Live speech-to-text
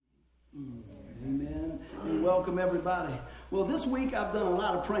welcome everybody. Well, this week I've done a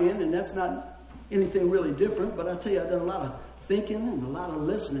lot of praying, and that's not anything really different, but I tell you, I've done a lot of thinking and a lot of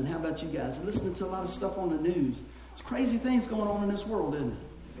listening. How about you guys? Listening to a lot of stuff on the news. It's crazy things going on in this world, isn't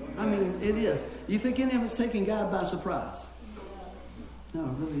it? I mean, it is. You think any of it's taking God by surprise? No,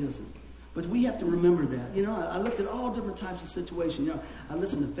 it really isn't. But we have to remember that. You know, I looked at all different types of situations. You know, I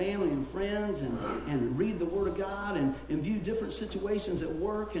listened to family and friends and read the Word of God and view different situations at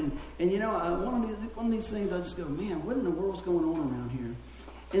work. And you know, one of these things, I just go, man, what in the world's going on around here?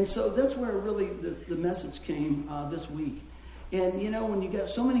 And so that's where really the message came this week. And, you know, when you got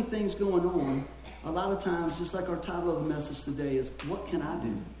so many things going on, a lot of times, just like our title of the message today is, what can I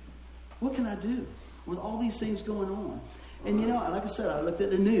do? What can I do with all these things going on? And, you know, like I said, I looked at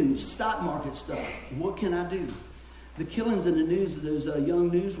the news, stock market stuff. What can I do? The killings in the news of those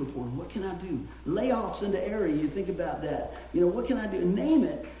young news reporters. What can I do? Layoffs in the area. You think about that. You know, what can I do? Name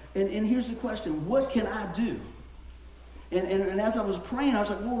it. And here's the question. What can I do? And as I was praying, I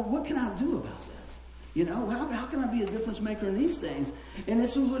was like, Lord, what can I do about this? You know, how can I be a difference maker in these things? And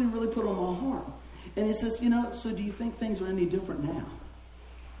this is what he really put on my heart. And he says, you know, so do you think things are any different now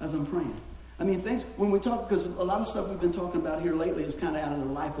as I'm praying? I mean, things, when we talk, because a lot of stuff we've been talking about here lately is kind of out of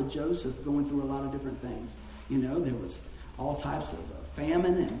the life of Joseph, going through a lot of different things. You know, there was all types of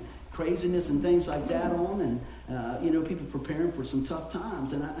famine and craziness and things like that on, and, you know, people preparing for some tough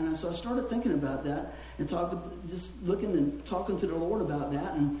times. And so I started thinking about that and just looking and talking to the Lord about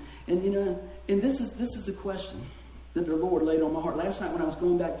that. And you know, and this is the question that the Lord laid on my heart. Last night when I was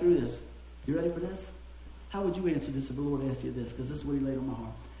going back through this, you ready for this? How would you answer this if the Lord asked you this? Because this is what he laid on my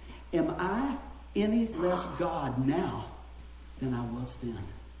heart. Am I any less God now than I was then?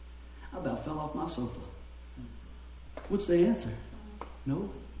 I about fell off my sofa. What's the answer? No.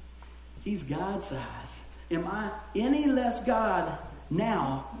 He's God size. Am I any less God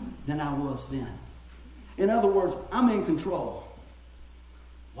now than I was then? In other words, I'm in control.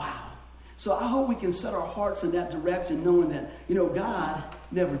 Wow. So I hope we can set our hearts in that direction, knowing that, you know, God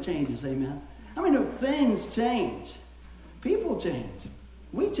never changes. Amen. I mean, things change. People change.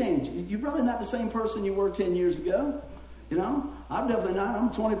 We change. You're probably not the same person you were 10 years ago. You know, I'm definitely not. I'm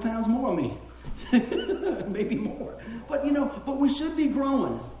 20 pounds more of me. Maybe more. But, you know, but we should be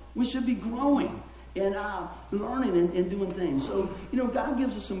growing. We should be growing and learning and doing things. So, you know, God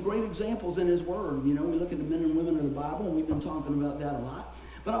gives us some great examples in his word. You know, we look at the men and women of the Bible, and we've been talking about that a lot.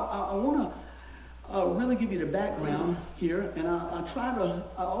 But I want to really give you the background here. And I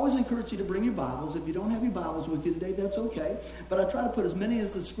always encourage you to bring your Bibles. If you don't have your Bibles with you today, that's okay. But I try to put as many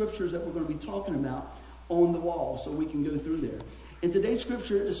as the scriptures that we're going to be talking about on the wall so we can go through there. And today's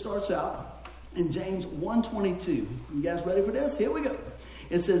scripture, it starts out in James 1:22. You guys ready for this? Here we go.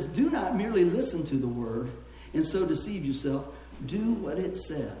 It says, do not merely listen to the word and so deceive yourself. Do what it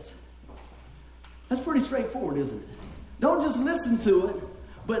says. That's pretty straightforward, isn't it? Don't just listen to it,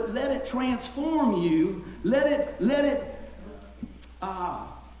 but let it transform you. Let it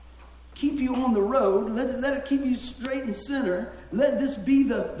keep you on the road. Let it keep you straight and center. Let this be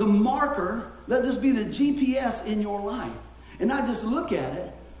the marker. Let this be the GPS in your life. And not just look at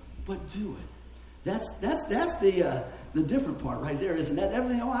it, but do it. That's the different part right there, isn't that?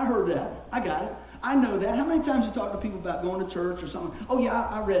 Everything, I heard that. I got it. I know that. How many times you talk to people about going to church or something? Oh, yeah,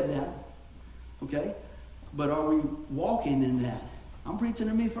 I read that. Okay? But are we walking in that? I'm preaching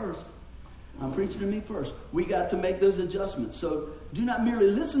to me first. We got to make those adjustments. So do not merely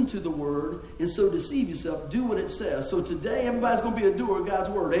listen to the word and so deceive yourself. Do what it says. So today, everybody's going to be a doer of God's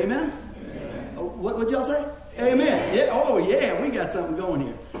word. Amen? Amen. What y'all say? Amen. Yeah. Oh, yeah, we got something going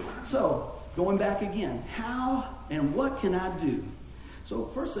here. So, going back again, how and what can I do? So,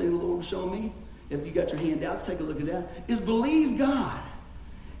 first thing the Lord was showing me, if you got your handouts, take a look at that, is believe God.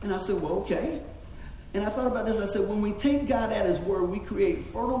 And I said, well, okay. And I thought about this. I said, when we take God at his word, we create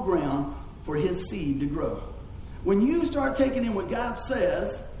fertile ground for his seed to grow. When you start taking in what God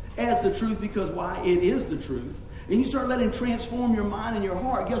says as the truth, because why? It is the truth. And you start letting it transform your mind and your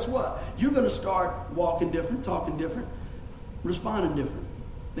heart, guess what? You're going to start walking different, talking different, responding different.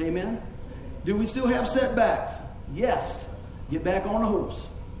 Amen? Do we still have setbacks? Yes. Get back on the horse.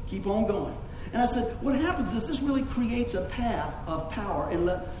 Keep on going. And I said, what happens is this really creates a path of power and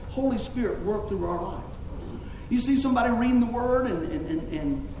let Holy Spirit work through our life. You see somebody reading the Word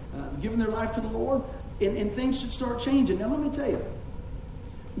and giving their life to the Lord, and things should start changing. Now, let me tell you,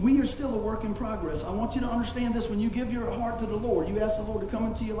 we are still a work in progress. I want you to understand this. When you give your heart to the Lord, you ask the Lord to come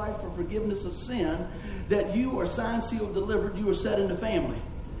into your life for forgiveness of sin, that you are signed, sealed, delivered, you are set in the family.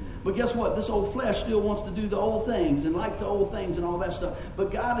 But guess what? This old flesh still wants to do the old things and like the old things and all that stuff.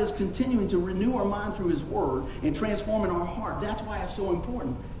 But God is continuing to renew our mind through his word and transforming our heart. That's why it's so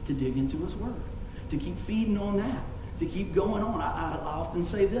important to dig into his word, to keep feeding on that, to keep going on. I often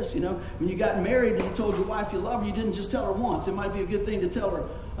say this, when you got married and you told your wife you love her, you didn't just tell her once. It might be a good thing to tell her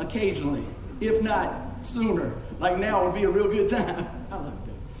occasionally, if not sooner. Like now would be a real good time. I love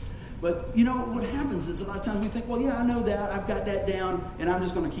you. But what happens is a lot of times we think, well, yeah, I know that. I've got that down, and I'm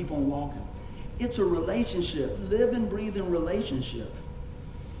just going to keep on walking. It's a relationship, living, breathing relationship.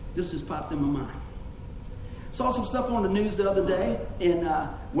 This just popped in my mind. Saw some stuff on the news the other day, and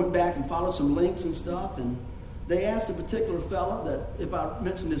went back and followed some links and stuff, and they asked a particular fella that if I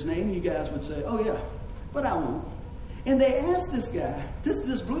mentioned his name, you guys would say, oh yeah, but I won't. And they asked this guy,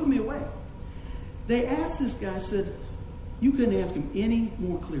 this blew me away. They asked this guy, said, you couldn't ask him any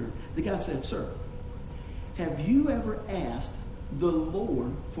more clear. The guy said, sir, have you ever asked the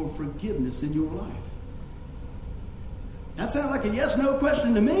Lord for forgiveness in your life? That sounds like a yes-no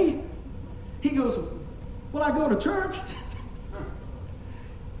question to me. He goes, well, I go to church.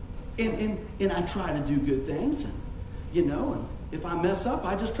 and I try to do good things. And, and if I mess up,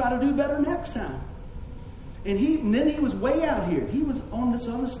 I just try to do better next time. And then he was way out here. He was on this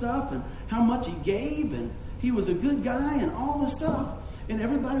other stuff and how much he gave, and he was a good guy and all this stuff. And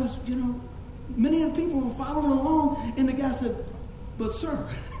everybody was, many of the people were following along. And the guy said, but sir,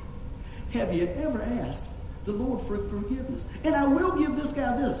 have you ever asked the Lord for forgiveness? And I will give this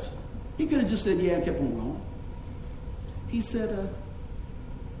guy this. He could have just said, yeah, and kept on going. He said,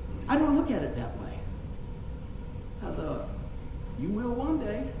 I don't look at it that way. I thought, you will one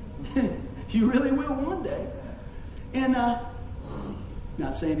day. You really will one day. And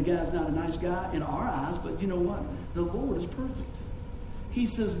not saying the guy's not a nice guy in our eyes, but you know what? The Lord is perfect. He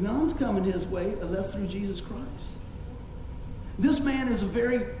says none's coming his way unless through Jesus Christ. This man is a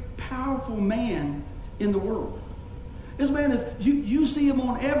very powerful man in the world. This man is, you see him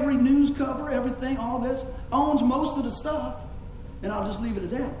on every news cover, everything, all this, owns most of the stuff. And I'll just leave it at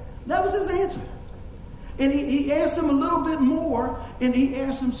that. That was his answer. And he asked him a little bit more, and he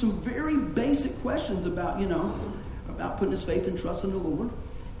asked him some very basic questions about, about putting his faith and trust in the Lord.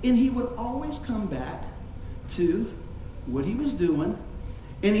 And he would always come back to what he was doing.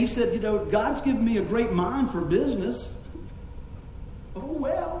 And he said, God's given me a great mind for business. Oh,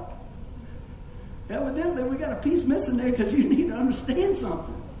 well. Evidently, we got a piece missing there because you need to understand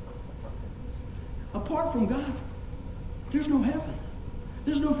something. Apart from God, there's no heaven.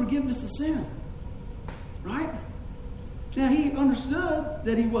 There's no forgiveness of sin. Right? Now, he understood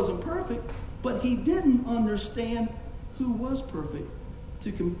that he wasn't perfect, but he didn't understand who was perfect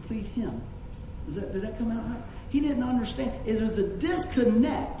to complete him. Did that come out right? He didn't understand. It was a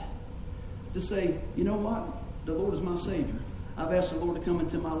disconnect to say, you know what? The Lord is my Savior. I've asked the Lord to come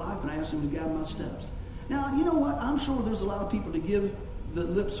into my life, and I asked him to guide my steps. Now, you know what? I'm sure there's a lot of people to give the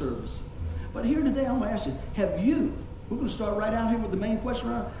lip service. But here today, I'm going to ask you, we're going to start right out here with the main question.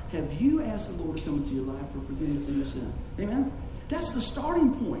 Have you asked the Lord to come into your life for forgiveness of your sin? Amen? That's the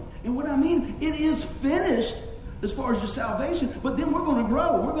starting point. And what I mean, it is finished as far as your salvation, but then we're going to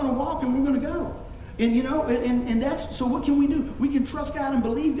grow. We're going to walk and we're going to go. And and that's, so what can we do? We can trust God and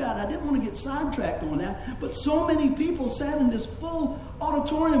believe God. I didn't want to get sidetracked on that, but so many people sat in this full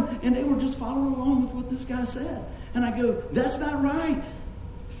auditorium and they were just following along with what this guy said. And I go, that's not right.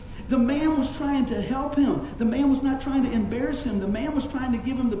 The man was trying to help him. The man was not trying to embarrass him. The man was trying to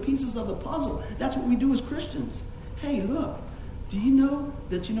give him the pieces of the puzzle. That's what we do as Christians. Hey, look, do you know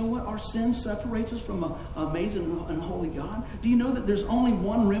that our sin separates us from an amazing and holy God? Do you know that there's only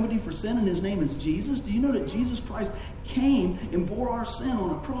one remedy for sin, and his name is Jesus? Do you know that Jesus Christ came and bore our sin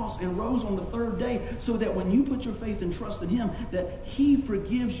on a cross and rose on the third day so that when you put your faith and trust in him, that he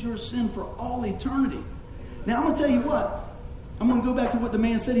forgives your sin for all eternity? Now, I'm going to tell you what. I'm going to go back to what the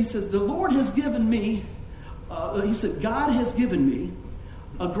man said. He says, the Lord has given me, he said, God has given me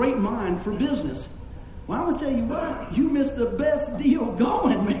a great mind for business. Well, I'm going to tell you what, you missed the best deal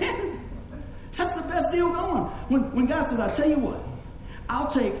going, man. That's the best deal going. When God says, I tell you what, I'll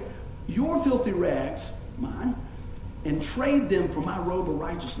take your filthy rags, mine, and trade them for my robe of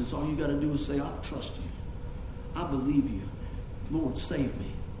righteousness. All you got to do is say, I trust you. I believe you. Lord, save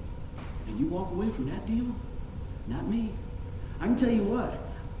me. And you walk away from that deal? Not me. I can tell you what,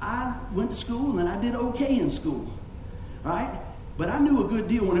 I went to school and I did okay in school, right? But I knew a good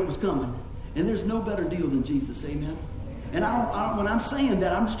deal when it was coming. And there's no better deal than Jesus, amen? And when I'm saying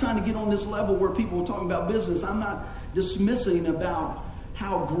that, I'm just trying to get on this level where people are talking about business. I'm not dismissing about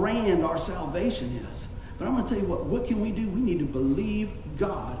how grand our salvation is. But I'm going to tell you what can we do? We need to believe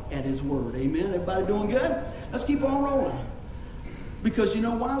God at his word, amen? Everybody doing good? Let's keep on rolling. Because you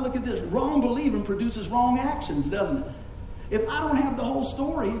know why? Look at this. Wrong believing produces wrong actions, doesn't it? If I don't have the whole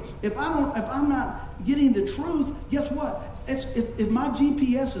story, if I'm not getting the truth, guess what? If my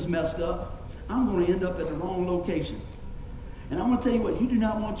GPS is messed up, I'm going to end up at the wrong location. And I'm going to tell you what, you do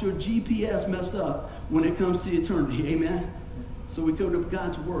not want your GPS messed up when it comes to eternity. Amen? So we go to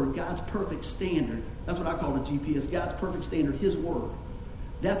God's Word, God's perfect standard. That's what I call the GPS, God's perfect standard, His Word.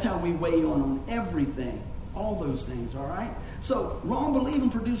 That's how we weigh on everything, all those things, all right? So wrong believing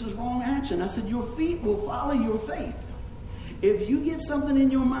produces wrong action. I said your feet will follow your faith. If you get something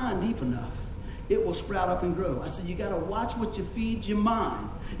in your mind deep enough, it will sprout up and grow. I said you got to watch what you feed your mind.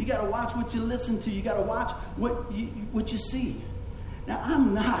 You got to watch what you listen to. You got to watch what you see. Now,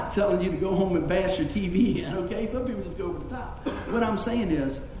 I'm not telling you to go home and bash your TV in, okay? Some people just go over the top. What I'm saying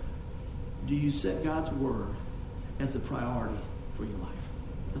is, do you set God's Word as the priority for your life?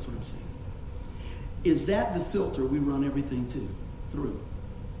 That's what I'm saying. Is that the filter we run everything through?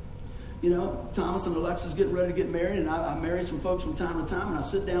 You know, Thomas and Alexa's getting ready to get married, and I marry some folks from time to time, and I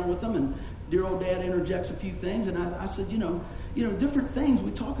sit down with them, and dear old dad interjects a few things, and I said, you know, different things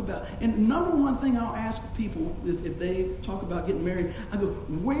we talk about. And number one thing I'll ask people if they talk about getting married, I go,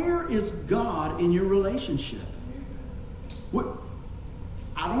 where is God in your relationship?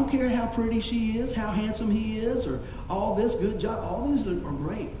 I don't care how pretty she is, how handsome he is, or all this, good job. All these are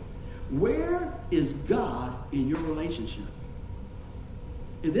great. Where is God in your relationship?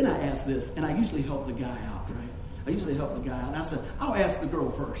 And then I ask this, and I usually help the guy out, right? I usually help the guy out. And I said, I'll ask the girl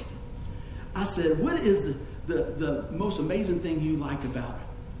first. I said, what is the most amazing thing you like about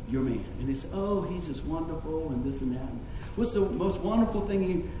your man? And they said, oh, he's just wonderful and this and that. And what's the most wonderful thing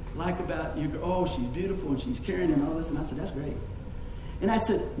you like about your girl? Oh, she's beautiful and she's caring and all this. And I said, that's great. And I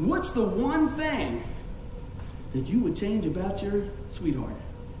said, what's the one thing that you would change about your sweetheart?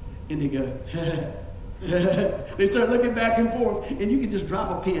 And they go, they start looking back and forth, and you can just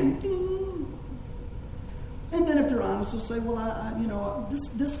drop a pin. And then if they're honest, they'll say, well,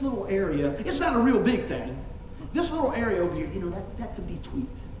 this little area, it's not a real big thing. This little area over here, that could be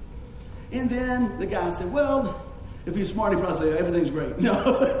tweaked. And then the guy said, well, if he's smart, he'd probably say, everything's great. No.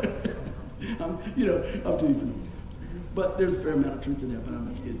 I'm teasing. But there's a fair amount of truth to that, but I'm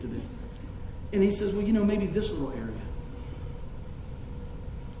not going to get today. And he says, well, maybe this little area.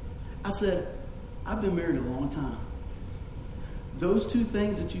 I said, I've been married a long time. Those two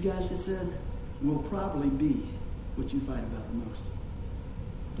things that you guys just said will probably be what you fight about the most.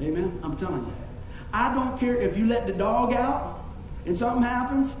 Amen? I'm telling you. I don't care if you let the dog out and something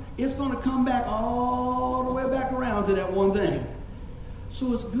happens, it's going to come back all the way back around to that one thing.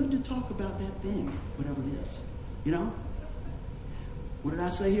 So it's good to talk about that thing, whatever it is. What did I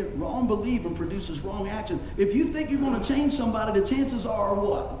say here? Wrong believing produces wrong action. If you think you're going to change somebody, the chances are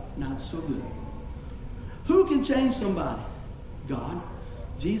what? Not so good. Who can change somebody? God.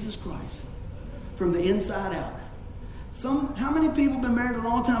 Jesus Christ. From the inside out. How many people have been married a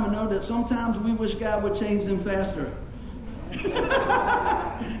long time and know that sometimes we wish God would change them faster?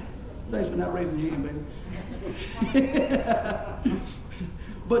 Thanks for not raising your hand, baby.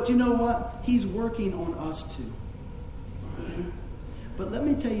 But you know what? He's working on us too. Okay? But let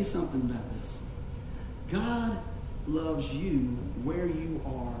me tell you something about this. God loves you where you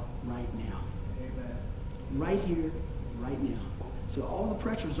are right now. Amen. Right here, right now. So all the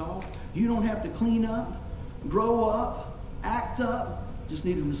pressure's off. You don't have to clean up, grow up, act up. Just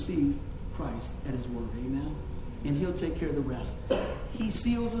need to receive Christ at His Word. Amen. And He'll take care of the rest. He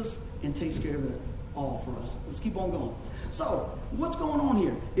seals us and takes care of it all for us. Let's keep on going. So, what's going on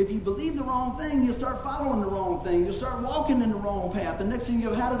here? If you believe the wrong thing, you'll start following the wrong thing. You'll start walking in the wrong path. The next thing you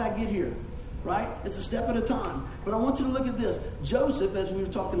go, how did I get here? Right? It's a step at a time. But I want you to look at this. Joseph, as we were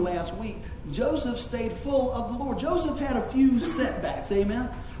talking last week, Joseph stayed full of the Lord. Joseph had a few setbacks. Amen?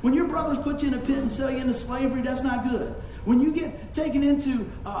 When your brothers put you in a pit and sell you into slavery, that's not good. When you get taken into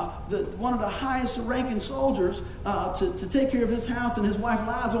one of the highest ranking soldiers to take care of his house and his wife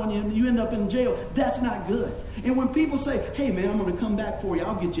lies on you and you end up in jail, that's not good. And when people say, hey man, I'm going to come back for you,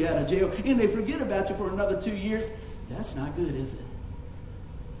 I'll get you out of jail, and they forget about you for another 2 years, that's not good, is it?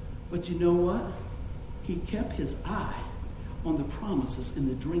 But you know what? He kept his eye on the promises and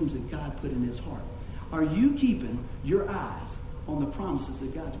the dreams that God put in his heart. Are you keeping your eyes on the promises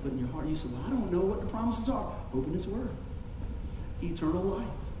that God's put in your heart? You say, well, I don't know what the promises are. Open His Word. Eternal life,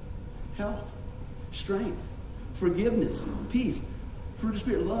 health, strength, forgiveness, peace, fruit of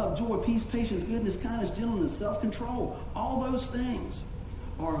Spirit, love, joy, peace, patience, goodness, kindness, gentleness, self-control. All those things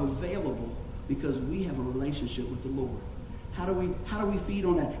are available because we have a relationship with the Lord. How do we feed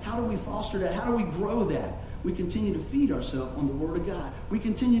on that? How do we foster that? How do we grow that? We continue to feed ourselves on the Word of God. We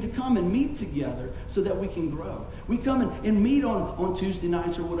continue to come and meet together so that we can grow. We come and meet on Tuesday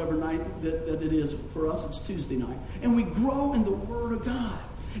nights or whatever night that it is. For us, it's Tuesday night. And we grow in the Word of God.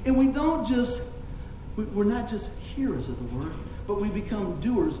 And we're not just hearers of the Word, but but we become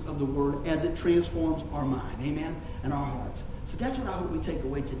doers of the word as it transforms our mind, amen, and our hearts. So that's what I hope we take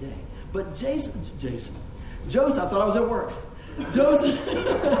away today. But Joseph, I thought I was at work. Joseph,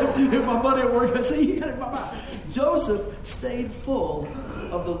 my buddy at work, I said, you got it in my mind. Joseph stayed full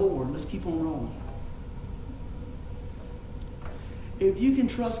of the Lord. Let's keep on rolling. If you can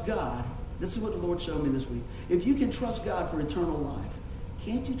trust God, this is what the Lord showed me this week. If you can trust God for eternal life,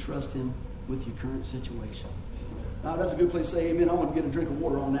 can't you trust him with your current situation? Now, that's a good place to say amen. I want to get a drink of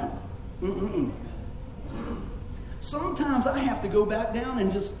water on that one. Sometimes I have to go back down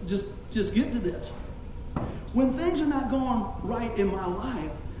and just get to this. When things are not going right in my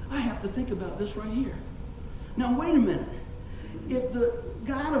life, I have to think about this right here. Now, wait a minute. If the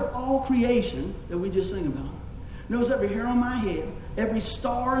God of all creation that we just sing about knows every hair on my head, every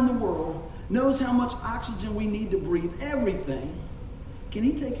star in the world, knows how much oxygen we need to breathe, everything, can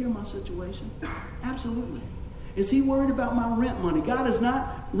he take care of my situation? Absolutely. Is he worried about my rent money? God is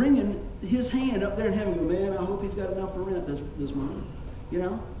not wringing his hand up there in heaven, man, I hope he's got enough for rent this month. You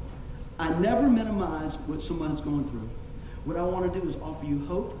know? I never minimize what someone's going through. What I want to do is offer you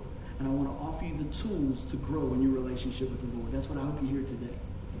hope, and I want to offer you the tools to grow in your relationship with the Lord. That's what I hope you hear today.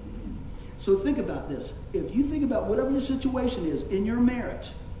 So think about this. If you think about whatever your situation is in your marriage,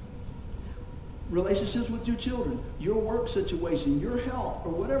 relationships with your children, your work situation, your health,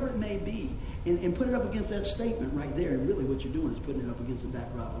 or whatever it may be, and put it up against that statement right there. And really what you're doing is putting it up against the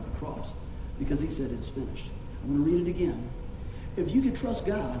backdrop of the cross, because he said it's finished. I'm going to read it again. If you can trust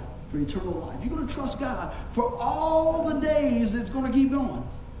God for eternal life, you're going to trust God for all the days it's going to keep going.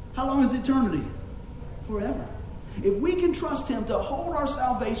 How long is eternity? Forever. If we can trust him to hold our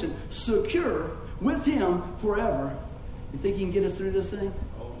salvation secure with him forever, you think he can get us through this thing?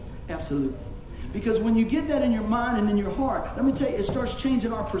 Absolutely. Because when you get that in your mind and in your heart, let me tell you, it starts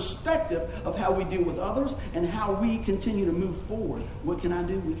changing our perspective of how we deal with others and how we continue to move forward. What can I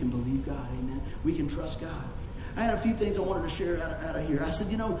do? We can believe God, amen. We can trust God. I had a few things I wanted to share out of here. I said,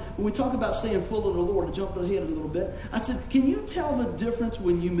 when we talk about staying full of the Lord, I jumped ahead a little bit. I said, can you tell the difference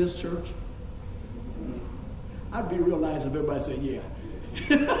when you miss church? I'd be real nice if everybody said, yeah.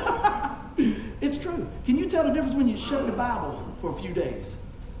 It's true. Can you tell the difference when you shut the Bible for a few days?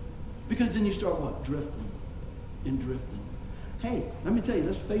 Because then you start what? Drifting and drifting. Hey, let me tell you,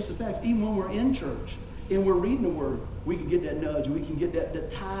 let's face the facts. Even when we're in church and we're reading the Word, we can get that nudge. We can get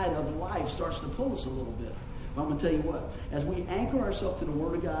that tide of life starts to pull us a little bit. But I'm going to tell you what. As we anchor ourselves to the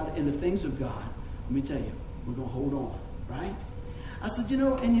Word of God and the things of God, let me tell you, we're going to hold on, right? I said,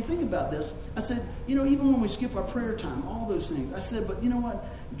 and you think about this. I said, even when we skip our prayer time, all those things. I said, but you know what?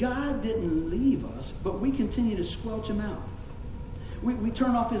 God didn't leave us, but we continue to squelch him out. We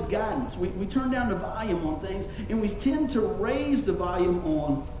turn off his guidance. We turn down the volume on things, and we tend to raise the volume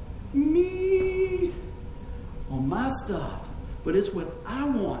on me, on my stuff. But it's what I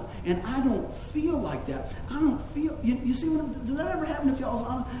want, and I don't feel like that. I don't feel. You see, does that ever happen if y'all's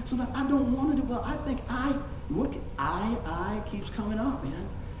on? Sometimes I don't want to do well. I think I keeps coming up, man.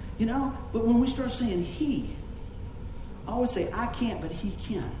 But when we start saying he, I always say I can't, but he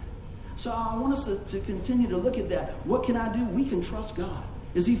can. So I want us to continue to look at that. What can I do? We can trust God.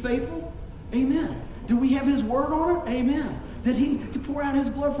 Is he faithful? Amen. Do we have his word on it? Amen. Did he pour out his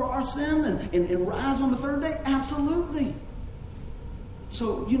blood for our sin and rise on the third day? Absolutely.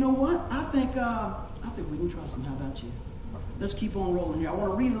 So you know what? I think we can trust him. How about you? Let's keep on rolling here. I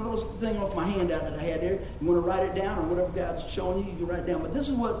want to read a little thing off my handout that I had there. You want to write it down or whatever God's showing you, you can write it down. But this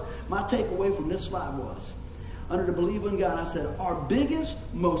is what my takeaway from this slide was. Under the believe in God, I said, our biggest,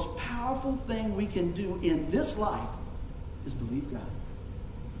 most powerful thing we can do in this life is believe God.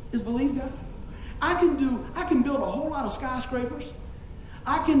 Is believe God. I can build a whole lot of skyscrapers.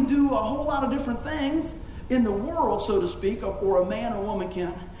 I can do a whole lot of different things in the world, so to speak, or a man or woman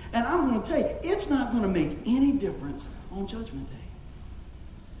can. And I'm going to tell you, it's not going to make any difference on Judgment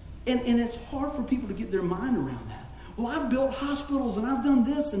Day. And it's hard for people to get their mind around that. Well, I've built hospitals and I've done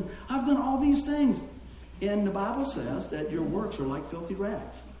this and I've done all these things. And the Bible says that your works are like filthy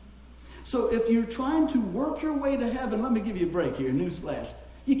rags. So if you're trying to work your way to heaven, let me give you a break here, newsflash.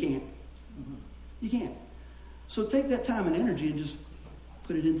 You can't. You can't. So take that time and energy and just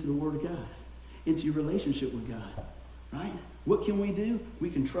put it into the Word of God, into your relationship with God, right? What can we do? We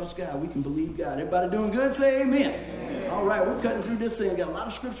can trust God. We can believe God. Everybody doing good? Say amen. Amen. All right, we're cutting through this thing. I've got a lot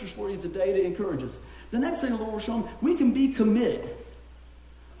of scriptures for you today to encourage us. The next thing the Lord will show me, we can be committed.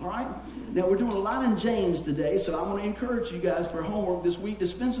 All right? Now, we're doing a lot in James today, so I want to encourage you guys for homework this week to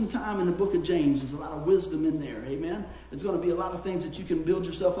spend some time in the book of James. There's a lot of wisdom in there, amen? There's going to be a lot of things that you can build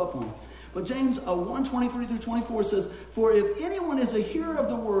yourself up on. But James 1:23 through 24 says, "For if anyone is a hearer of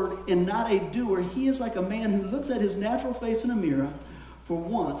the word and not a doer, he is like a man who looks at his natural face in a mirror. For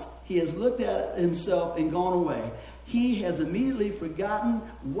once he has looked at himself and gone away. He has immediately forgotten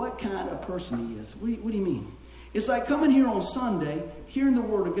what kind of person he is." What do you mean? It's like coming here on Sunday, hearing the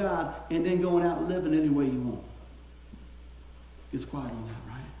word of God, and then going out and living any way you want. It's quiet on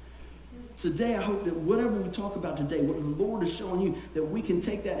that, right? Today, I hope that whatever we talk about today, what the Lord is showing you, that we can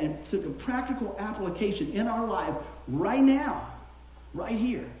take that and take a practical application in our life right now, right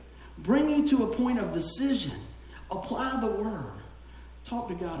here. Bring you to a point of decision. Apply the word. Talk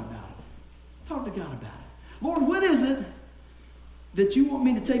to God about it. Talk to God about it. Lord, what is it that you want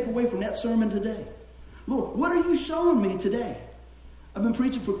me to take away from that sermon today? Lord, what are you showing me today? I've been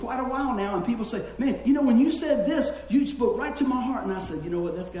preaching for quite a while now, and people say, "Man, you know, when you said this, you spoke right to my heart." And I said, "You know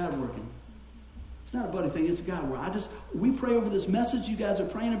what? That's God working." It's not a buddy thing. It's God working. We pray over this message. You guys are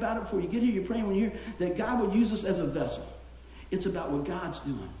praying about it before you get here. You're praying when you're here that God would use us as a vessel. It's about what God's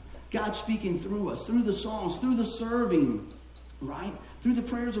doing. God speaking through us, through the songs, through the serving, right? Through the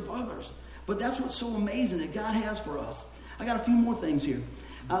prayers of others. But that's what's so amazing that God has for us. I got a few more things here.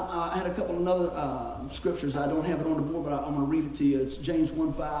 I had a couple of other scriptures. I don't have it on the board, but I'm going to read it to you. It's James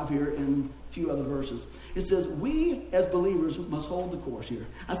 1:5 here and a few other verses. It says, "We as believers must hold the course" here.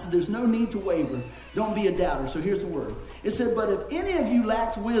 I said, there's no need to waver. Don't be a doubter. So here's the word. It said, "But if any of you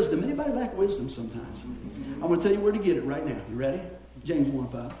lacks wisdom," anybody lack wisdom sometimes? I'm going to tell you where to get it right now. You ready? James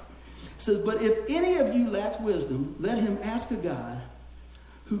 1:5. It says, "But if any of you lacks wisdom, let him ask of God,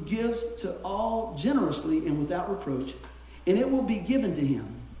 who gives to all generously and without reproach, and it will be given to him.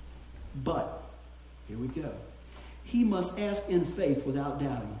 But," here we go, "he must ask in faith without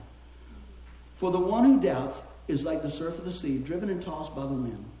doubting. For the one who doubts is like the surf of the sea, driven and tossed by the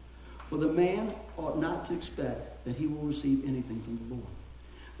wind. For the man ought not to expect that he will receive anything from the Lord."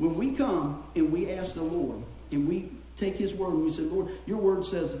 When we come and we ask the Lord, and we take his word and we say, "Lord, your word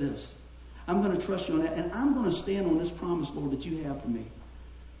says this. I'm going to trust you on that, and I'm going to stand on this promise, Lord, that you have for me."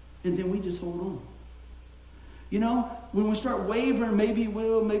 And then we just hold on. You know, when we start wavering, maybe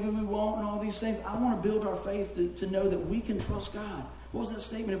we'll, maybe we won't, and all these things, I want to build our faith to know that we can trust God. What was that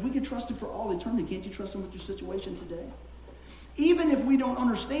statement? If we can trust him for all eternity, can't you trust him with your situation today? Even if we don't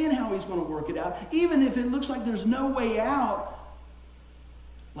understand how he's going to work it out, even if it looks like there's no way out,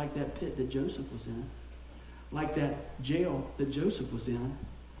 like that pit that Joseph was in, like that jail that Joseph was in,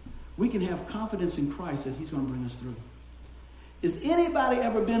 we can have confidence in Christ that he's going to bring us through. Has anybody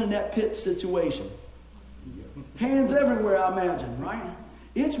ever been in that pit situation? Hands everywhere, I imagine, right?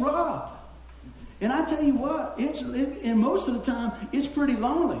 It's rough. And I tell you what, and most of the time, it's pretty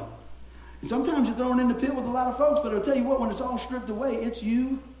lonely. And sometimes you're thrown in the pit with a lot of folks, but I'll tell you what, when it's all stripped away, it's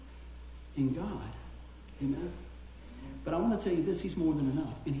you and God. Amen? But I want to tell you this, he's more than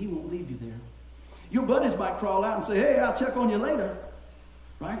enough, and he won't leave you there. Your buddies might crawl out and say, "Hey, I'll check on you later,"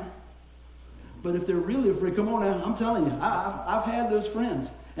 right? But if they're really free, come on now, I'm telling you, I've had those friends.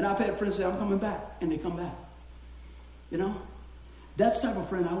 And I've had friends say, "I'm coming back," and they come back. You know? That's the type of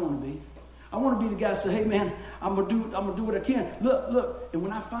friend I want to be. I want to be the guy that say, "Hey man, I'm gonna do what I can. Look, and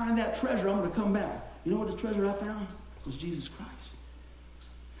when I find that treasure, I'm gonna come back." You know what the treasure I found? It was Jesus Christ.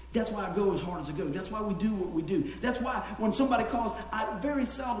 That's why I go as hard as I go. That's why we do what we do. That's why when somebody calls, very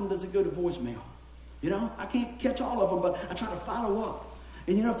seldom does it go to voicemail. You know, I can't catch all of them, but I try to follow up.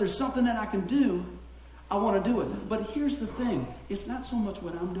 And you know, if there's something that I can do, I want to do it. But here's the thing. It's not so much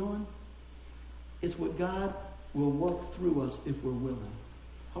what I'm doing. It's what God will work through us if we're willing.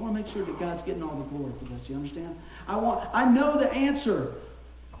 I want to make sure that God's getting all the glory for this. You understand? I know the answer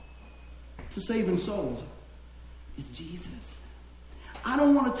to saving souls is Jesus. I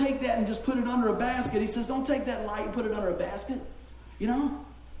don't want to take that and just put it under a basket. He says, don't take that light and put it under a basket. You know?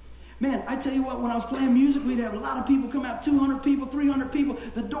 Man, I tell you what, when I was playing music, we'd have a lot of people come out, 200 people, 300 people.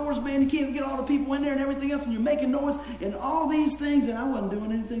 The doors, man, you can't get all the people in there and everything else, and you're making noise and all these things, and I wasn't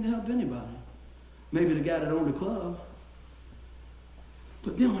doing anything to help anybody. Maybe the guy that owned the club.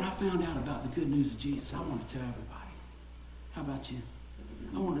 But then when I found out about the good news of Jesus, I wanted to tell everybody. How about you?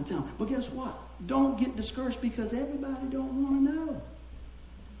 I wanted to tell them. But guess what? Don't get discouraged because everybody don't want to know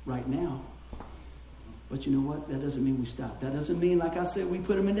right now. But you know what? That doesn't mean we stop. That doesn't mean, like I said, we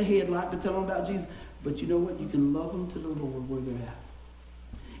put them in the headlock to tell them about Jesus. But you know what? You can love them to the Lord where they're at.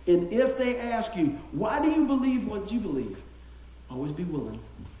 And if they ask you, why do you believe what you believe? Always be willing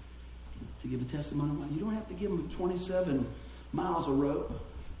to give a testimony. You don't have to give them 27 miles of rope.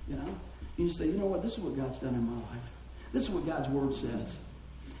 You know? You just say, you know what? This is what God's done in my life. This is what God's word says.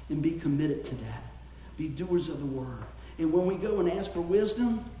 And be committed to that. Be doers of the word. And when we go and ask for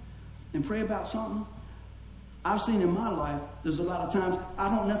wisdom and pray about something, I've seen in my life, there's a lot of times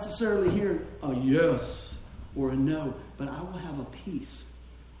I don't necessarily hear a yes or a no, but I will have a peace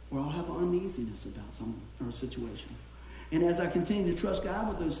or I'll have uneasiness about some or situation. And as I continue to trust God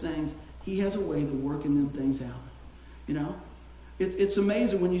with those things, he has a way of working them things out. You know? It's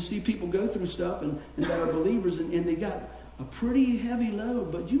amazing when you see people go through stuff and that are believers and they got a pretty heavy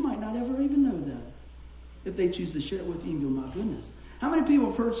load, but you might not ever even know that. If they choose to share it with you and go, my goodness. How many people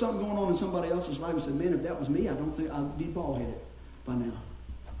have heard something going on in somebody else's life and said, man, if that was me, I don't think I'd be bald-headed by now.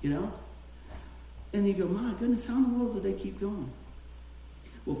 You know? And you go, my goodness, how in the world do they keep going?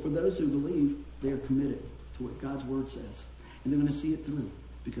 Well, for those who believe, they are committed to what God's word says. And they're going to see it through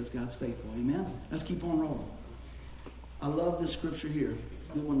because God's faithful. Amen? Let's keep on rolling. I love this scripture here. It's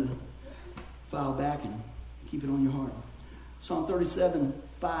a good one to file back and keep it on your heart. Psalm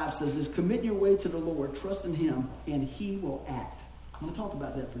 37:5 says this, commit your way to the Lord, trust in him, and he will act. I'm going to talk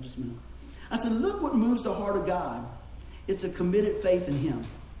about that for just a minute. I said, look what moves the heart of God. It's a committed faith in him.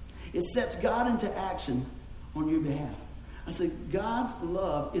 It sets God into action on your behalf. I said, God's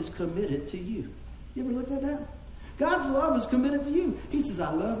love is committed to you. You ever looked at that? God's love is committed to you. He says,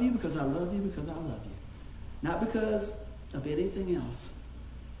 I love you because I love you because I love you. Not because of anything else.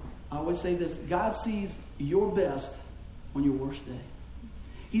 I always say this, God sees your best on your worst day.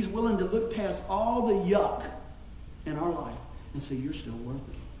 He's willing to look past all the yuck in our life and say, you're still worth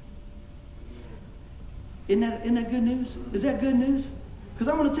it. Isn't that good news? Is that good news? Because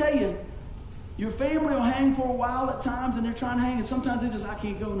I'm going to tell you, your family will hang for a while at times and they're trying to hang and sometimes they just, I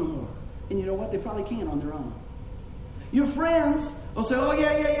can't go no more. And you know what? They probably can on their own. Your friends will say, oh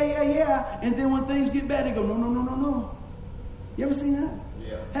yeah. And then when things get bad, they go, no. You ever seen that?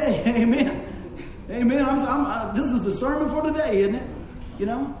 Yeah. Hey, amen. Amen. This is the sermon for today, isn't it? You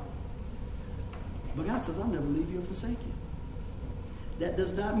know? But God says, I'll never leave you or forsake you. That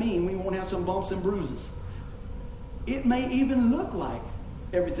does not mean we won't have some bumps and bruises. It may even look like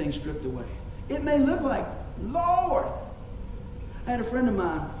everything's stripped away. It may look like, Lord. I had a friend of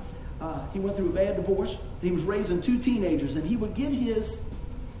mine. He went through a bad divorce. He was raising 2 teenagers, and he would get his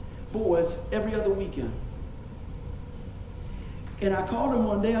boys every other weekend. And I called him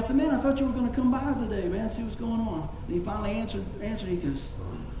one day. I said, man, I thought you were going to come by today, man, see what's going on. And he finally answered. He goes,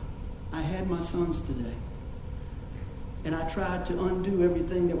 I had my sons today. And I tried to undo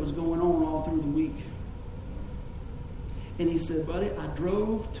everything that was going on all through the week. And he said, buddy, I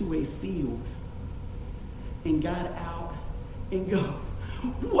drove to a field and got out and go,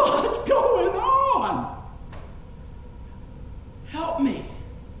 what's going on? Help me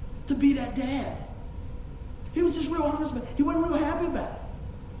to be that dad. He was just real honest, but he wasn't real happy about it.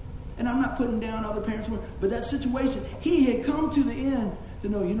 And I'm not putting down other parents, but that situation, he had come to the end to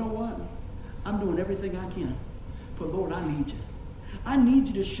know, you know what? I'm doing everything I can. But Lord, I need you. I need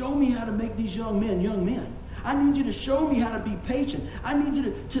you to show me how to make these young men. I need you to show me how to be patient. I need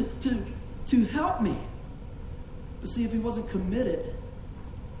you to help me. But see, if he wasn't committed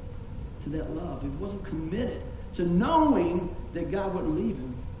to that love, if he wasn't committed to knowing that God wouldn't leave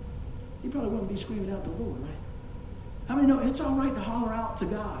him, he probably wouldn't be screaming out to the Lord, right? How many know it's all right to holler out to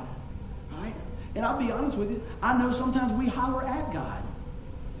God, right? And I'll be honest with you, I know sometimes we holler at God.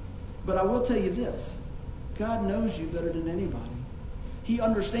 But I will tell you this, God knows you better than anybody. He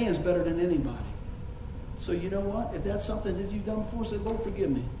understands better than anybody. So you know what? If that's something that you've done before, say, Lord,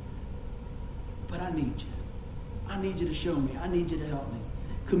 forgive me. But I need you. I need you to show me. I need you to help me.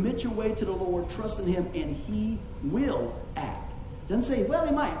 Commit your way to the Lord, trust in him, and he will act. Doesn't say, well,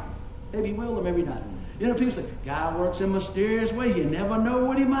 he might. Maybe he will or maybe not. You know, people say, God works in mysterious ways. You never know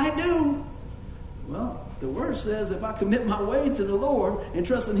what he might do. Well, the word says if I commit my way to the Lord and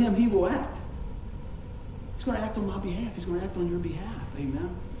trust in him, he will act. He's going to act on my behalf. He's going to act on your behalf.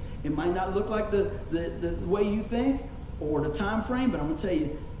 Amen. It might not look like the way you think or the time frame, but I'm going to tell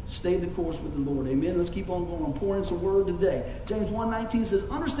you, stay the course with the Lord. Amen. Let's keep on going. Pour in some word today. James 1:19 says,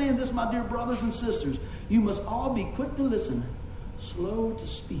 understand this, my dear brothers and sisters. You must all be quick to listen, slow to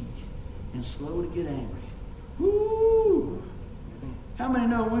speak, and slow to get angry. Woo! How many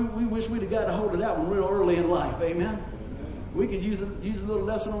know we wish we'd have got a hold of that one real early in life? Amen. We could use a little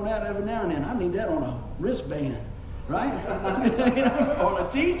lesson on that every now and then. I need that on a wristband, right? You know, or a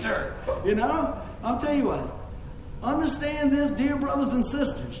teacher, you know. I'll tell you what. Understand this, dear brothers and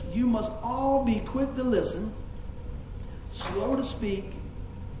sisters. You must all be quick to listen, slow to speak,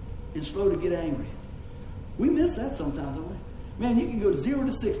 and slow to get angry. We miss that sometimes, don't we? Man, you can go 0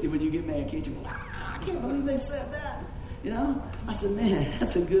 to 60 when you get mad, can't you? I can't believe they said that. You know? I said, man,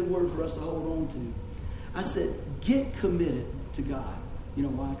 that's a good word for us to hold on to. I said, get committed to God. You know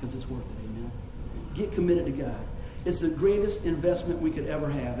why? Because it's worth it, amen? Get committed to God. It's the greatest investment we could ever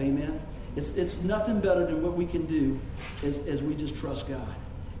have, amen? It's nothing better than what we can do as we just trust God.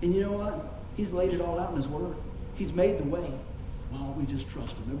 And you know what? He's laid it all out in His Word. He's made the way. Why we just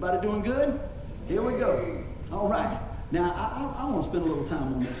trust Him? Everybody doing good? Here we go. All right. Now, I want to spend a little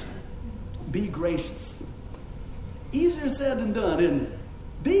time on this. Be gracious. Easier said than done, isn't it?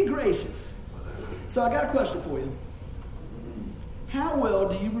 Be gracious. So I got a question for you. How well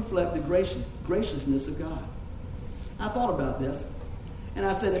do you reflect the graciousness of God? I thought about this, and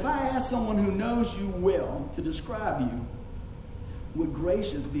I said, if I ask someone who knows you well to describe you, would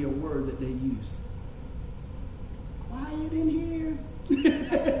gracious be a word that they use? Quiet in here.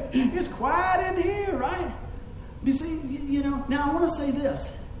 It's quiet in here, right? You see, now I want to say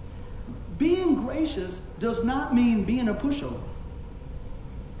this. Being gracious does not mean being a pushover.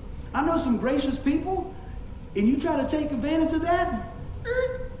 I know some gracious people, and you try to take advantage of that,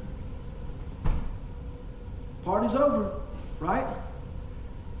 party's over, right?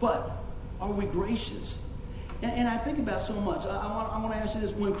 But are we gracious? And I think about so much. I want to ask you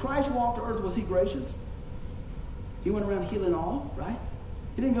this. When Christ walked the earth, was He gracious? He went around healing all, right?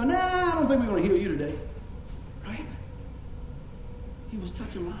 He didn't go, nah, I don't think we're going to heal you today. Right? He was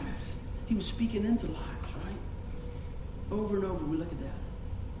touching lives. He was speaking into lives, right? Over and over, we look at that.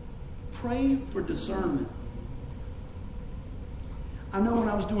 Pray for discernment. I know when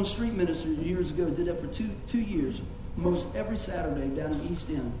I was doing street ministry years ago, I did that for two years, most every Saturday down in East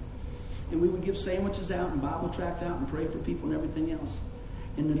End. And we would give sandwiches out and Bible tracts out and pray for people and everything else.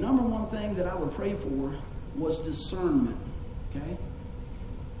 And the number one thing that I would pray for was discernment, okay?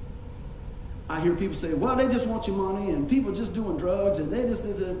 I hear people say, well, they just want your money, and people just doing drugs, and they just,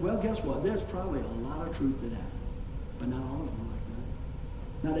 well, guess what? There's probably a lot of truth to that. But not all of them are like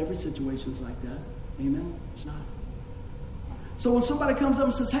that. Not every situation is like that. Amen? It's not. So when somebody comes up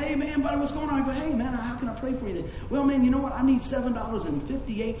and says, hey, man, buddy, what's going on? I go, hey, man, how can I pray for you today? Well, man, you know what? I need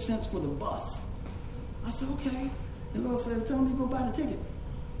 $7.58 for the bus. I said, okay. And they'll say, tell me to go buy the ticket.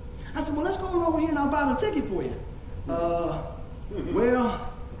 I said, well, let's go on over here and I'll buy the ticket for you. Well,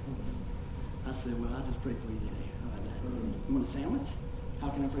 I said, well, I'll just pray for you today. How about that? You want a sandwich? How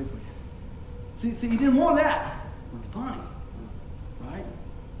can I pray for you? See, you didn't want that. You want the money, right?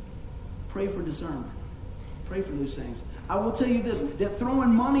 Pray for discernment. Pray for those things. I will tell you this, that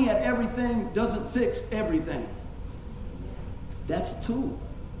throwing money at everything doesn't fix everything. That's a tool.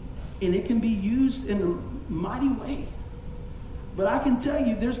 And it can be used in a mighty way. But I can tell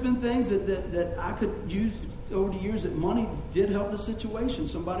you there's been things that I could use over the years that money did help the situation.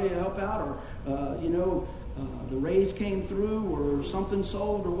 Somebody help out, or, the raise came through, or something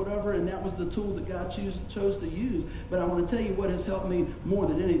sold, or whatever, and that was the tool that God chose to use. But I want to tell you what has helped me more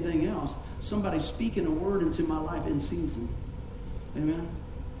than anything else. Somebody speaking a word into my life in season. Amen?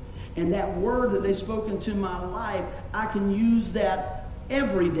 And that word that they spoke into my life, I can use that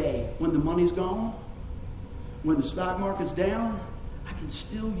every day. When the money's gone, when the stock market's down, I can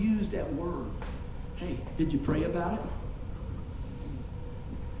still use that word. Hey, did you pray about it?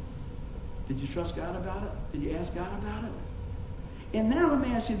 Did you trust God about it? Did you ask God about it? And now let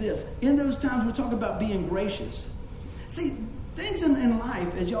me ask you this. In those times we're talking about being gracious. See, things in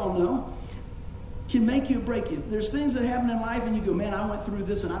life, as y'all know, can make you or break you. There's things that happen in life and you go, man, I went through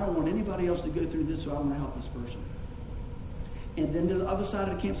this and I don't want anybody else to go through this, so I want to help this person. And then the other side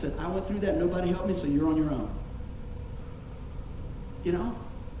of the camp said, I went through that, nobody helped me, so you're on your own. You know?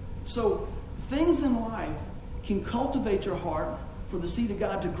 So things in life can cultivate your heart for the seed of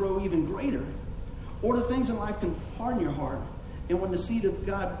God to grow even greater. Or the things in life can harden your heart. And when the seed of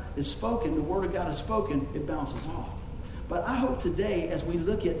God is spoken, the word of God is spoken, it bounces off. But I hope today, as we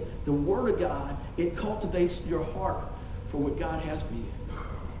look at the word of God, it cultivates your heart for what God has for you.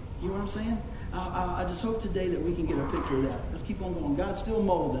 You know what I'm saying? I just hope today that we can get a picture of that. Let's keep on going. God's still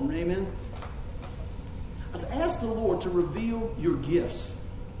molding. Amen? I said, ask the Lord to reveal your gifts.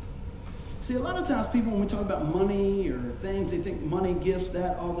 See, a lot of times people, when we talk about money or things, they think money, gifts,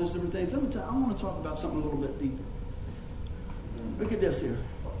 that, all those different things. Let me tell you, I want to talk about something a little bit deeper. Look at this here.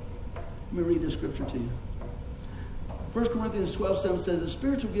 Let me read this scripture to you. 1 Corinthians 12:7 says, the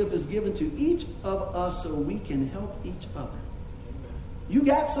spiritual gift is given to each of us so we can help each other. You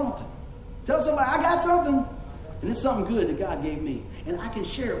got something. Tell somebody, I got something. And it's something good that God gave me. And I can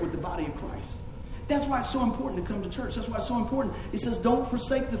share it with the body of Christ. That's why it's so important to come to church. That's why it's so important. It says, don't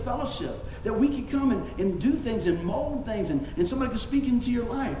forsake the fellowship. That we can come and do things and mold things. And somebody can speak into your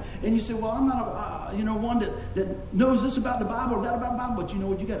life. And you say, well, I'm not one that knows this about the Bible or that about the Bible. But you know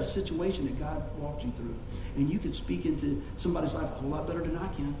what? You got a situation that God walked you through. And you can speak into somebody's life a whole lot better than I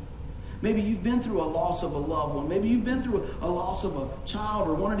can. Maybe you've been through a loss of a loved one. Maybe you've been through a loss of a child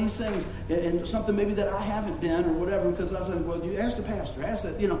or one of these things, and something maybe that I haven't been or whatever, because I was like, well, you ask the pastor, ask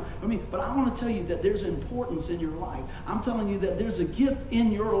that, but I want to tell you that there's importance in your life. I'm telling you that there's a gift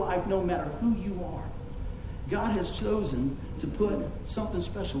in your life no matter who you are. God has chosen to put something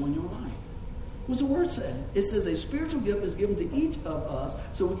special in your life. What's the word said? It says a spiritual gift is given to each of us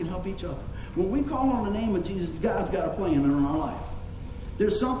so we can help each other. When we call on the name of Jesus, God's got a plan in our life.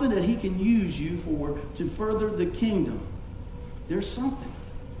 There's something that he can use you for to further the kingdom. There's something.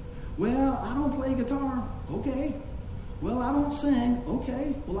 Well, I don't play guitar. Okay. Well, I don't sing.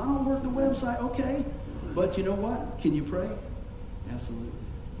 Okay. Well, I don't work the website. Okay. But you know what? Can you pray? Absolutely.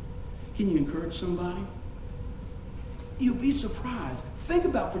 Can you encourage somebody? You'll be surprised. Think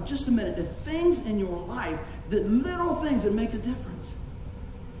about for just a minute the things in your life, the little things that make a difference.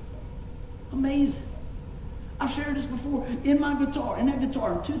 Amazing. I've shared this before. In that guitar, in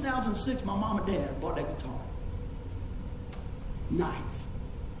 2006, my mom and dad bought that guitar. Nice.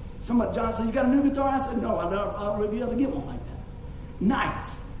 John said, you got a new guitar? I said, no, I'll really be able to get one like that.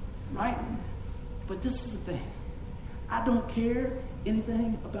 Nice. Right? But this is the thing. I don't care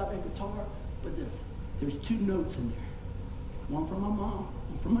anything about that guitar, but there's 2 notes in there. One from my mom,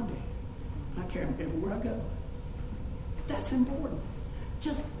 one from my dad. I carry them everywhere I go. That's important.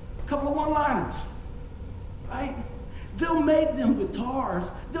 Just a couple of one-liners. Right? They'll make them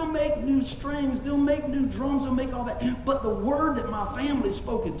guitars. They'll make new strings. They'll make new drums. They'll make all that. But the word that my family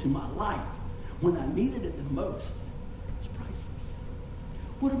spoke into my life when I needed it the most was priceless.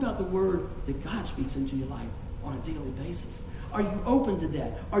 What about the word that God speaks into your life on a daily basis? Are you open to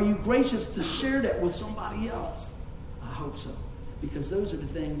that? Are you gracious to share that with somebody else? I hope so. Because those are the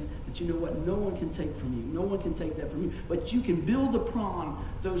things that, you know what, no one can take from you. No one can take that from you. But you can build upon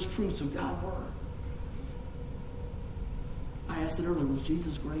those truths of God's word. I asked it earlier, was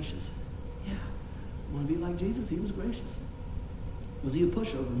Jesus gracious? Yeah. Want to be like Jesus? He was gracious. Was he a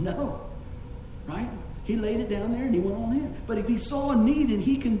pushover? No. Right? He laid it down there and he went on in. But if he saw a need and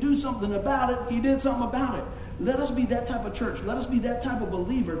he can do something about it, he did something about it. Let us be that type of church. Let us be that type of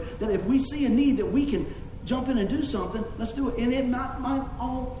believer that if we see a need that we can jump in and do something, let's do it. And it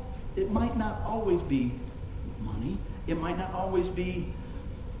might not always be money. It might not always be,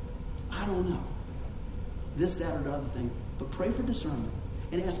 I don't know, this, that, or the other thing. But pray for discernment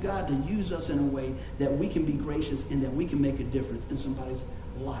and ask God to use us in a way that we can be gracious and that we can make a difference in somebody's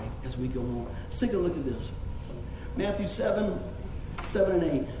life as we go on. Let's take a look at this. Matthew 7 and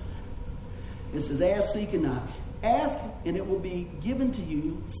 8. It says, ask, seek, and knock. Ask, and it will be given to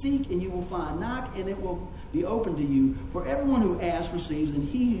you. Seek, and you will find. Knock, and it will be open to you. For everyone who asks receives, and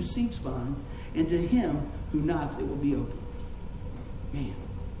he who seeks finds. And to him who knocks, it will be open. Man.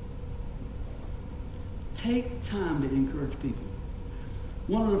 Take time to encourage people.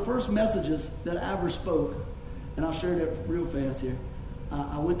 One of the first messages that I ever spoke, and I'll share that real fast here.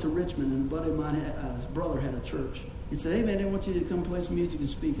 I went to Richmond, and a buddy of mine, his brother had a church. He said, hey man, they want you to come play some music and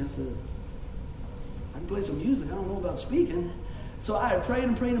speak. I said, I can play some music. I don't know about speaking. So I prayed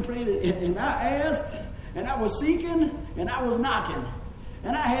and prayed and prayed, and I asked, and I was seeking, and I was knocking.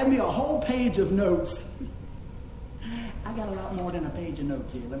 And I had me a whole page of notes. I got a lot more than a page of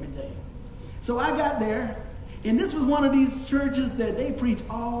notes here, let me tell you. So I got there, and this was one of these churches that they preach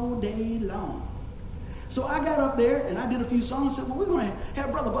all day long. So I got up there, and I did a few songs and said, well, we're going to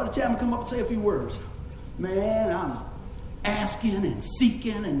have Brother Buddy Chapman come up and say a few words. Man, I was asking and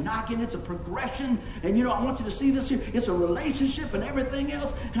seeking and knocking. It's a progression. And, you know, I want you to see this here. It's a relationship and everything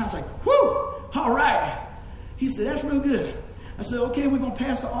else. And I was like, whoo, all right. He said, that's real good. I said, okay, we're going to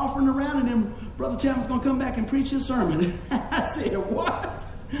pass the offering around, and then Brother Chapman's going to come back and preach his sermon. I said, what?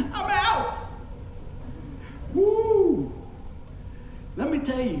 I'm out. Woo! Let me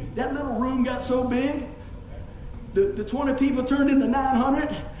tell you, that little room got so big, the 20 people turned into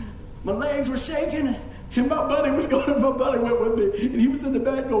 900. My legs were shaking, and my buddy was going, and my buddy went with me, and he was in the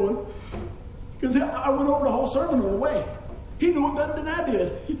back going, because I went over the whole sermon on the way. He knew it better than I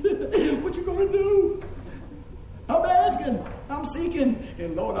did. What you going to do? I'm asking, I'm seeking,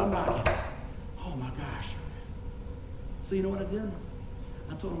 and Lord, I'm knocking. Oh my gosh. So you know what I did?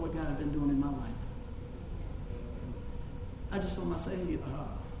 I told him what God had been doing in my life. I just told him, I say, let me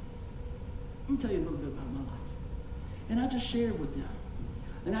tell you a little bit about my life. And I just shared with them.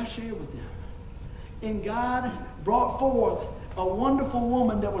 And I shared with them. And God brought forth a wonderful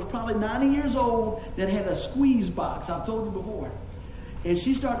woman that was probably 90 years old that had a squeeze box. I've told you before. And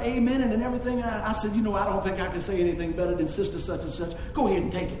she started amening and everything. I said, you know, I don't think I can say anything better than sister such and such. Go ahead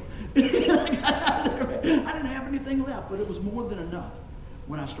and take it. I didn't have anything left, but it was more than enough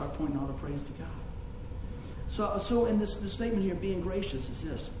when I start pointing all the praise to God. So in this statement here, being gracious, is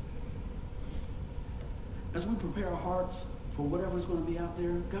this. as we prepare our hearts for whatever's going to be out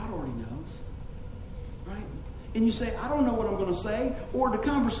there, God already knows. Right? And you say, I don't know what I'm going to say, or the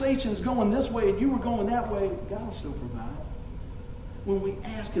conversation's going this way and you were going that way, God will still provide. When we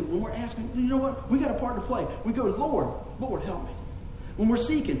ask him, when we're asking, you know what? We got a part to play. We go, Lord, help me. When we're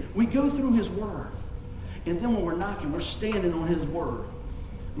seeking, we go through his word. And then when we're knocking, we're standing on his word.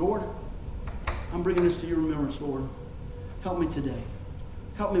 Lord, I'm bringing this to your remembrance, Lord. Help me today.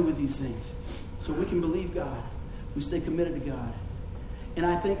 Help me with these things so we can believe God. We stay committed to God. And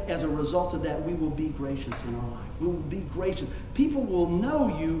I think as a result of that, we will be gracious in our life. We will be gracious. People will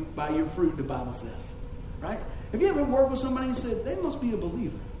know you by your fruit, the Bible says. Right? Have you ever worked with somebody and said, they must be a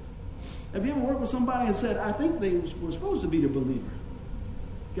believer? Have you ever worked with somebody and said, I think they were supposed to be a believer?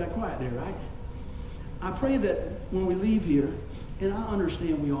 Got quiet there, right? I pray that when we leave here, and I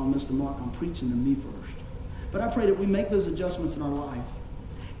understand we all missed the mark on preaching to me first, but I pray that we make those adjustments in our life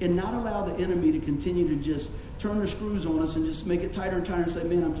and not allow the enemy to continue to just turn the screws on us and just make it tighter and tighter and say,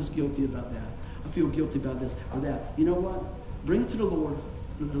 man, I'm just guilty about that. I feel guilty about this or that. You know what? Bring it to the Lord,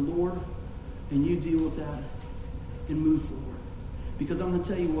 and you deal with that and move forward. Because I'm going to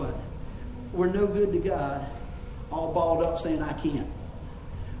tell you what, we're no good to God all balled up saying, I can't.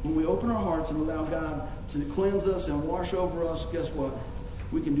 When we open our hearts and allow God to cleanse us and wash over us, guess what?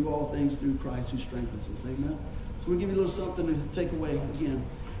 We can do all things through Christ who strengthens us. Amen? So we'll give you a little something to take away again.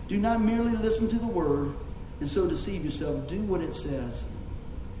 Do not merely listen to the word and so deceive yourself. Do what it says.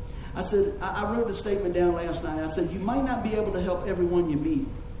 I said, I wrote a statement down last night. I said, you might not be able to help everyone you meet,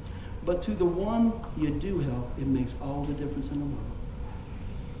 but to the one you do help, it makes all the difference in the world.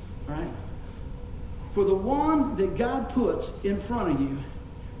 All right? For the one that God puts in front of you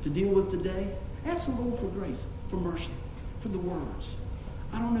to deal with today, ask the Lord for grace, for mercy, for the words.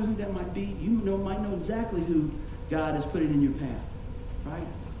 I don't know who that might be. You might know exactly who God has put in your path, right?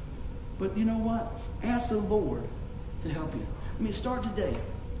 But you know what? Ask the Lord to help you. I mean, start today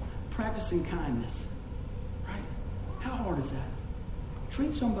practicing kindness, right? How hard is that?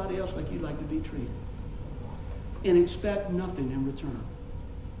 Treat somebody else like you'd like to be treated and expect nothing in return.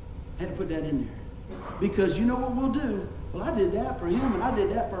 I had to put that in there. Because you know what we'll do? Well, I did that for him, and I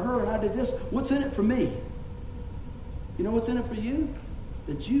did that for her, and I did this. What's in it for me? You know what's in it for you?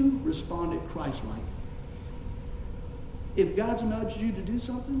 That you responded Christ-like. If God's nudged you to do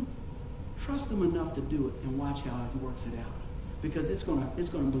something, trust him enough to do it and watch how he works it out. Because it's gonna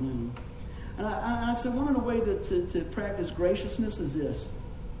bloom. And I said one of the ways to practice graciousness is this.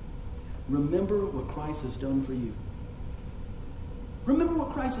 Remember what Christ has done for you. Remember what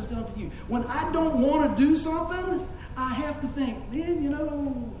Christ has done for you. When I don't want to do something, I have to think, man,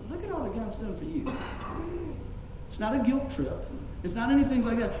 look at all that God's done for you. It's not a guilt trip. It's not anything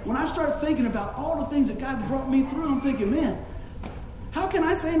like that. When I start thinking about all the things that God brought me through, I'm thinking, man, how can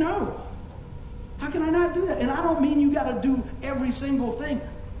I say no? How can I not do that? And I don't mean you got to do every single thing.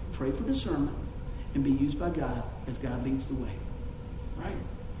 Pray for discernment and be used by God as God leads the way. Right?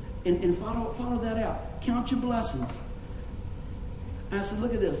 And follow that out. Count your blessings. And I said,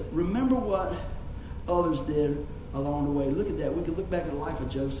 look at this. Remember what others did along the way. Look at that. We can look back at the life of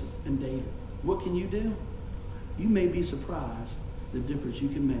Joseph and David. What can you do? You may be surprised the difference you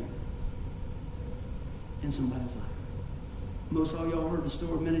can make in somebody's life. Most of y'all heard the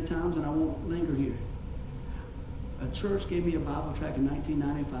story many times, and I won't linger here. A church gave me a Bible tract in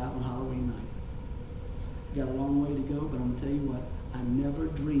 1995 on Halloween night. Got a long way to go, but I'm going to tell you what. I never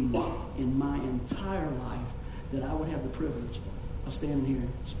dreamed in my entire life that I would have the privilege of standing here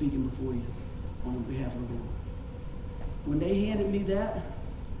speaking before you on behalf of the Lord. When they handed me that,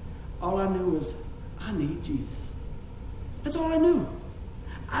 all I knew was, I need Jesus. That's all I knew.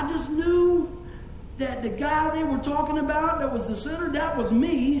 I just knew that the guy they were talking about that was the sinner, that was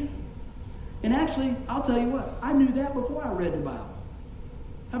me. And actually, I'll tell you what, I knew that before I read the Bible.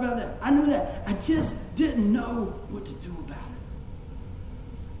 How about that? I knew that. I just didn't know what to do about it.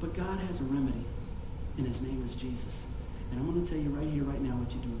 But God has a remedy, and his name is Jesus. And I'm going to tell you right here, right now,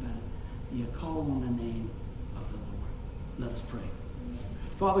 what you do about it. You call on the name of the Lord. Let us pray.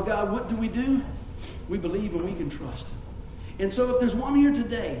 Father God, what do? We believe and we can trust. And so if there's one here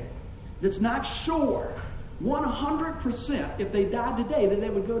today that's not sure 100% if they died today that they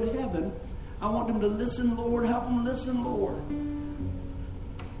would go to heaven, I want them to listen, Lord. Help them listen, Lord.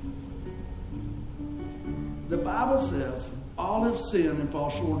 The Bible says all have sinned and fall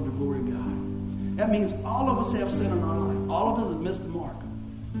short of the glory of God. That means all of us have sin in our life. All of us have missed the mark.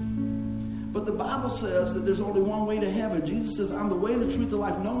 But the Bible says that there's only one way to heaven. Jesus says, I'm the way, the truth, the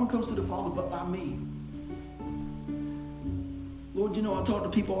life. No one comes to the Father but by me. Lord, I talk to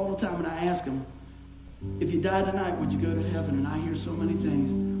people all the time and I ask them, if you died tonight, would you go to heaven? And I hear so many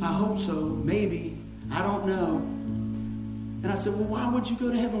things. I hope so. Maybe. I don't know. And I said, well, why would you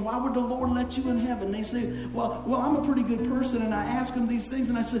go to heaven? Why would the Lord let you in heaven? And they say, well, I'm a pretty good person. And I ask them these things.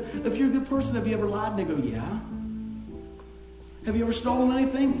 And I said, if you're a good person, have you ever lied? And they go, yeah. Have you ever stolen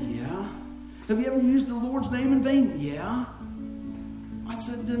anything? Yeah. Have you ever used the Lord's name in vain? Yeah. I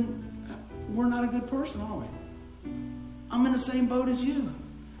said, then we're not a good person, are we? I'm in the same boat as you.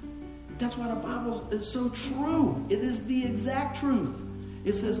 That's why the Bible is so true. It is the exact truth.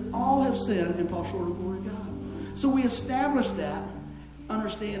 It says all have sinned and fall short of the glory of God. So we establish that,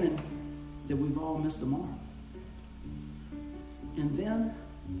 understanding that we've all missed the mark. And then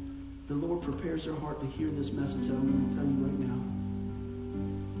the Lord prepares their heart to hear this message that I'm going to tell you right now.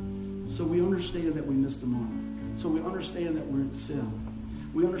 So we understand that we missed the mark. So we understand that we're in sin.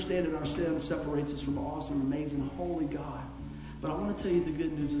 We understand that our sin separates us from awesome, amazing, holy God. But I want to tell you the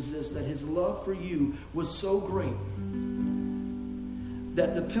good news is this, that his love for you was so great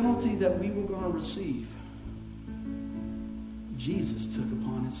that the penalty that we were going to receive, Jesus took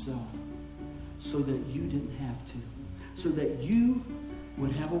upon himself so that you didn't have to. So that you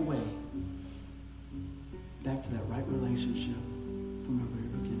would have a way back to that right relationship from the very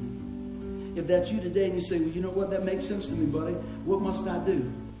beginning. If that's you today and you say, well, you know what, that makes sense to me, buddy. What must I do?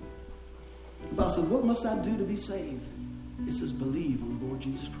 The Bible says, what must I do to be saved? It says, believe on the Lord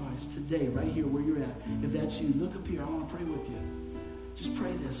Jesus Christ today, right here where you're at. If that's you, look up here. I want to pray with you. Just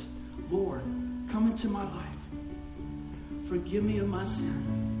pray this. Lord, come into my life. Forgive me of my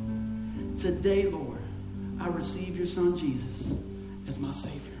sin. Today, Lord, I receive your son Jesus as my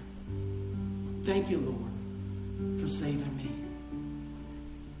Savior. Thank you, Lord, for saving me.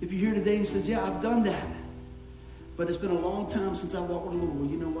 If you're here today and says, yeah, I've done that, but it's been a long time since I walked with the Lord, well,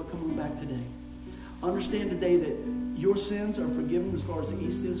 you know what? Come on back today. Understand today that your sins are forgiven as far as the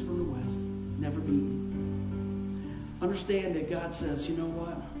east is from the west. Never beaten. Understand that God says, you know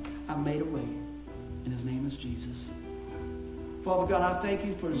what? I've made a way, and his name is Jesus. Father God, I thank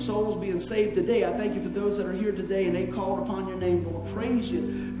you for souls being saved today. I thank you for those that are here today and they called upon your name, Lord. Praise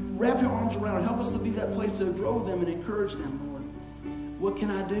you. Wrap your arms around and help us to be that place to grow them and encourage them, Lord. What can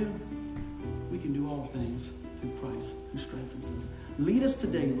I do? We can do all things through Christ who strengthens us. Lead us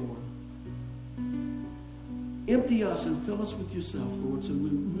today, Lord. Empty us and fill us with yourself, Lord, so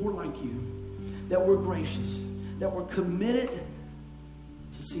we're more like you. That we're gracious. That we're committed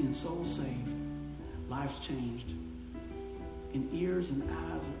to seeing souls saved. Lives changed. And ears and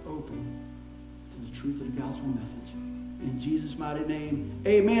eyes are open to the truth of the gospel message. In Jesus' mighty name,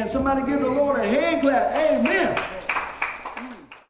 amen. Somebody give the Lord a hand clap. Amen.